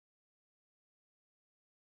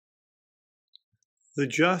The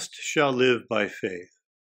just shall live by faith.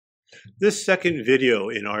 This second video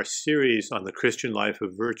in our series on the Christian life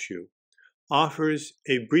of virtue offers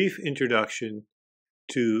a brief introduction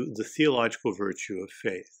to the theological virtue of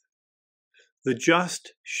faith. The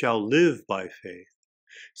just shall live by faith.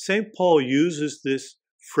 St. Paul uses this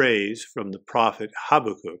phrase from the prophet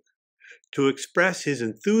Habakkuk to express his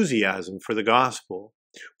enthusiasm for the gospel,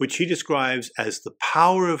 which he describes as the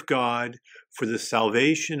power of God for the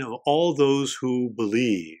salvation of all those who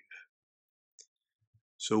believe.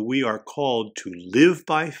 So we are called to live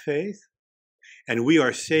by faith, and we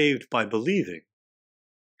are saved by believing.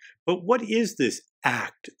 But what is this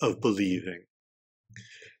act of believing?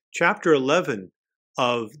 Chapter 11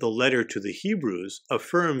 of the letter to the Hebrews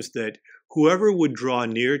affirms that whoever would draw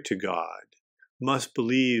near to God must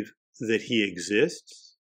believe that he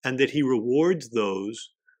exists and that he rewards those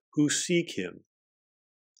who seek him.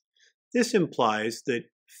 This implies that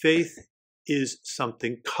faith is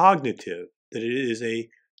something cognitive, that it is a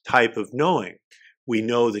type of knowing. We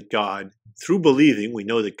know that God, through believing, we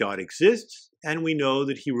know that God exists, and we know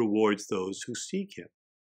that he rewards those who seek him.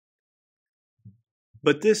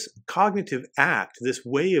 But this cognitive act, this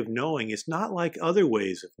way of knowing, is not like other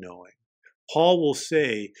ways of knowing. Paul will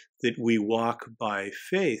say that we walk by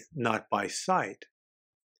faith, not by sight.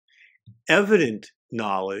 Evident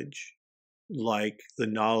knowledge, like the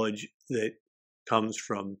knowledge that comes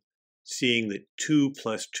from seeing that 2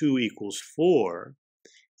 + 2 = 4,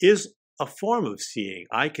 is a form of seeing.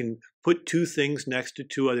 I can put two things next to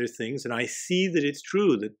two other things, and I see that it's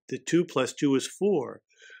true, that the 2 + 2 = 4.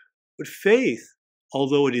 But faith,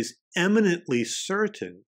 although it is eminently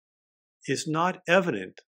certain, is not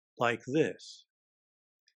evident like this.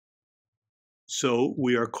 So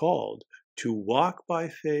we are called to walk by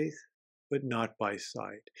faith, but not by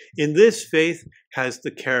sight. In this, faith has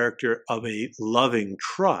the character of a loving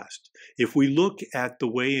trust. If we look at the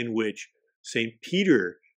way in which St.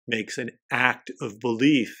 Peter makes an act of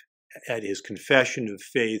belief at his confession of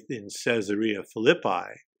faith in Caesarea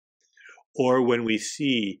Philippi, or when we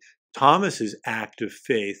see Thomas's act of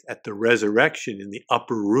faith at the resurrection in the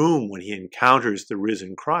upper room when he encounters the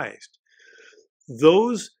risen Christ,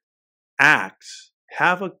 those acts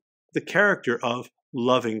have the character of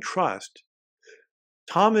loving trust.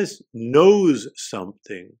 Thomas knows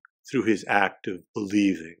something through his act of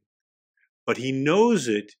believing, but he knows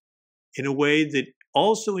it in a way that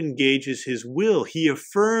also engages his will. He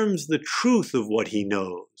affirms the truth of what he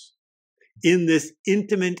knows in this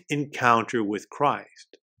intimate encounter with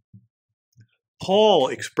Christ. Paul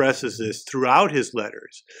expresses this throughout his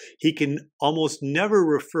letters. He can almost never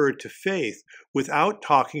refer to faith without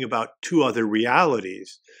talking about two other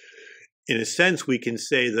realities. In a sense, we can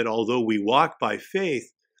say that although we walk by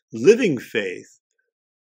faith, living faith,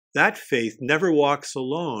 that faith never walks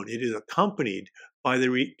alone. It is accompanied by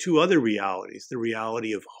the two other realities, the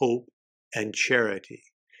reality of hope and charity.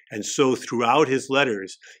 And so throughout his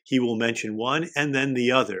letters, he will mention one and then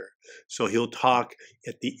the other. So he'll talk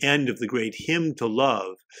at the end of the great hymn to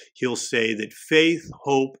love. He'll say that faith,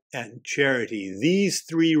 hope, and charity, these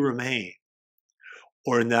three remain.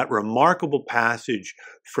 Or in that remarkable passage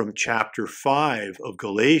from chapter 5 of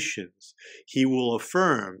Galatians, he will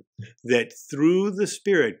affirm that through the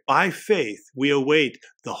Spirit, by faith, we await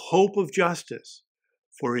the hope of justice.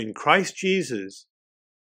 For in Christ Jesus,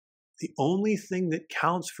 the only thing that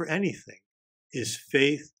counts for anything is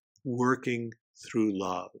faith working through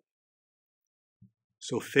love.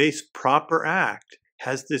 So faith's proper act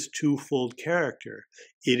has this twofold character.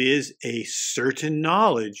 It is a certain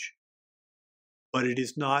knowledge, but it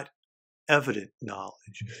is not evident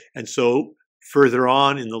knowledge. And so further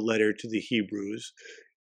on in the letter to the Hebrews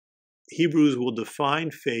will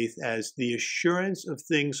define faith as the assurance of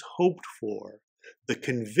things hoped for, the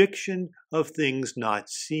conviction of things not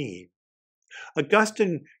seen.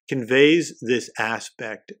 Augustine conveys this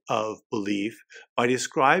aspect of belief by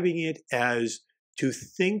describing it as to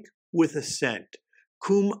think with assent,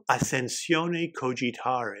 cum ascensione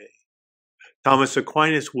cogitare. Thomas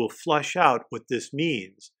Aquinas will flush out what this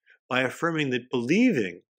means by affirming that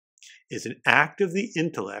believing is an act of the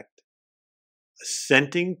intellect,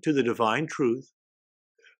 assenting to the divine truth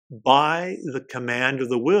by the command of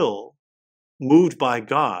the will, moved by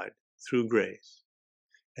God through grace.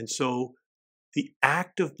 And so the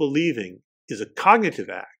act of believing is a cognitive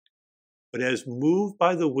act, but as moved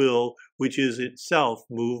by the will, which is itself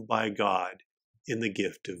moved by God in the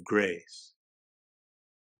gift of grace.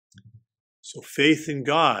 So faith in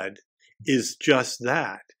God is just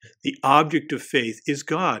that. The object of faith is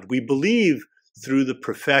God. We believe through the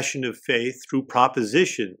profession of faith, through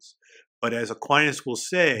propositions, but as Aquinas will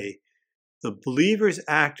say, The believer's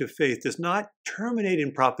act of faith does not terminate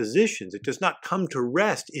in propositions. It does not come to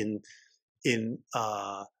rest in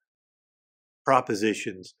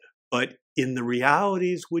propositions, but in the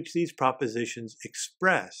realities which these propositions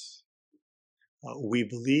express. We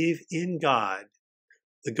believe in God,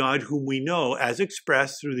 the God whom we know as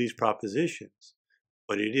expressed through these propositions,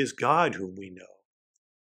 but it is God whom we know.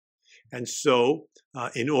 And so,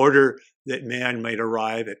 in order that man might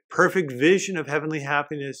arrive at perfect vision of heavenly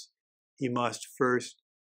happiness, he must first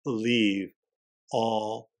believe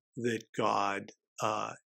all that God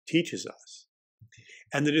teaches us.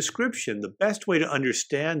 And the description, the best way to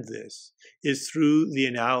understand this is through the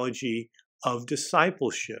analogy of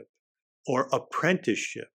discipleship or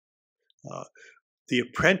apprenticeship. The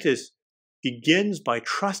apprentice begins by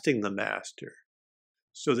trusting the master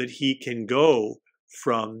so that he can go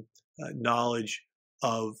from knowledge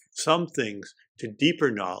of some things to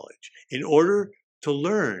deeper knowledge. In order to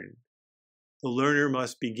learn, the learner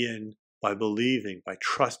must begin by believing, by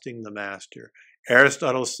trusting the master.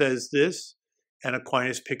 Aristotle says this, and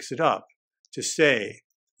Aquinas picks it up to say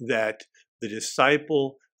that the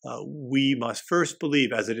disciple, we must first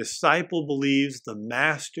believe, as a disciple believes the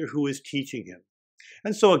master who is teaching him.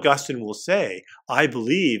 And so Augustine will say, I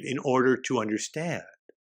believe in order to understand.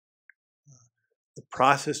 The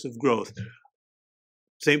process of growth.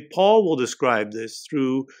 St. Paul will describe this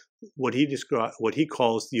through what he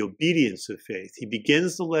calls the obedience of faith. He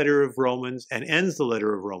begins the letter of Romans and ends the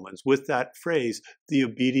letter of Romans with that phrase, the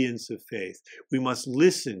obedience of faith. We must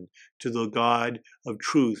listen to the God of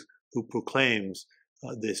truth who proclaims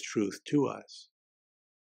this truth to us.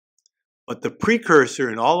 But the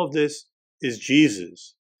precursor in all of this is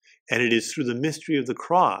Jesus, and it is through the mystery of the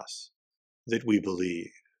cross that we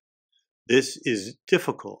believe. This is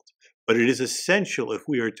difficult, but it is essential if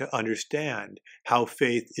we are to understand how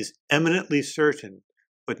faith is eminently certain,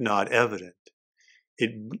 but not evident.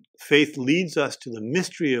 Faith leads us to the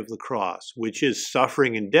mystery of the cross, which is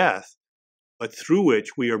suffering and death, but through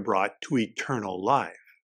which we are brought to eternal life.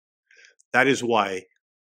 That is why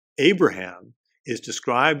Abraham is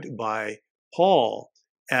described by Paul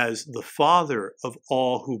as the father of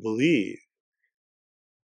all who believe.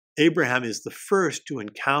 Abraham is the first to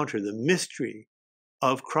encounter the mystery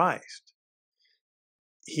of Christ.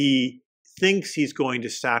 He thinks he's going to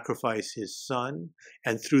sacrifice his son,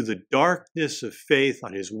 and through the darkness of faith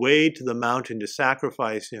on his way to the mountain to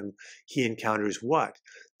sacrifice him, he encounters what?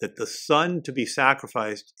 That the son to be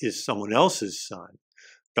sacrificed is someone else's son.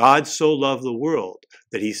 God so loved the world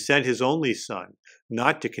that he sent his only son,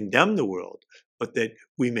 not to condemn the world, but that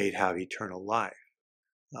we may have eternal life.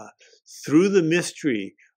 Through the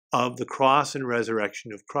mystery of the cross and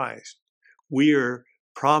resurrection of Christ, we are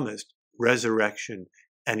promised resurrection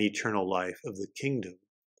and eternal life of the kingdom.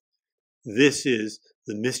 This is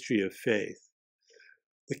the mystery of faith.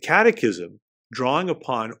 The Catechism, drawing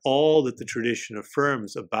upon all that the tradition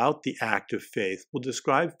affirms about the act of faith, will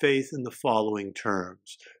describe faith in the following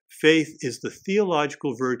terms. Faith is the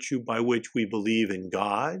theological virtue by which we believe in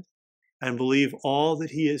God and believe all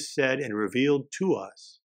that he has said and revealed to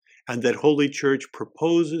us, and that Holy Church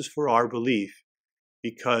proposes for our belief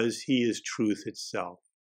because he is truth itself.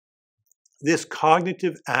 This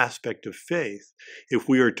cognitive aspect of faith, if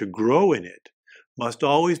we are to grow in it, must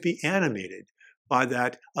always be animated by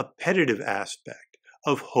that appetitive aspect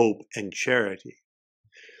of hope and charity.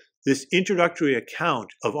 This introductory account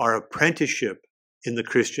of our apprenticeship in the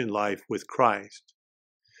Christian life with Christ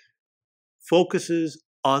focuses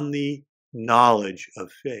on the knowledge of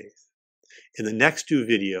faith. In the next two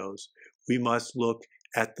videos, we must look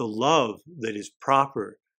at the love that is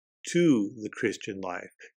proper to the Christian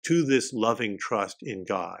life, to this loving trust in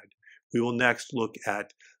God. We will next look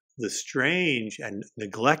at the strange and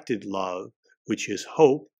neglected love, which is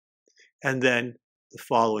hope, and then the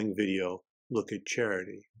following video, look at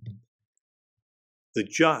charity. The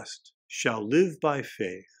just shall live by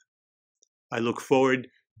faith. I look forward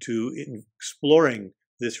to exploring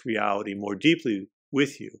this reality more deeply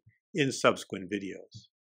with you in subsequent videos.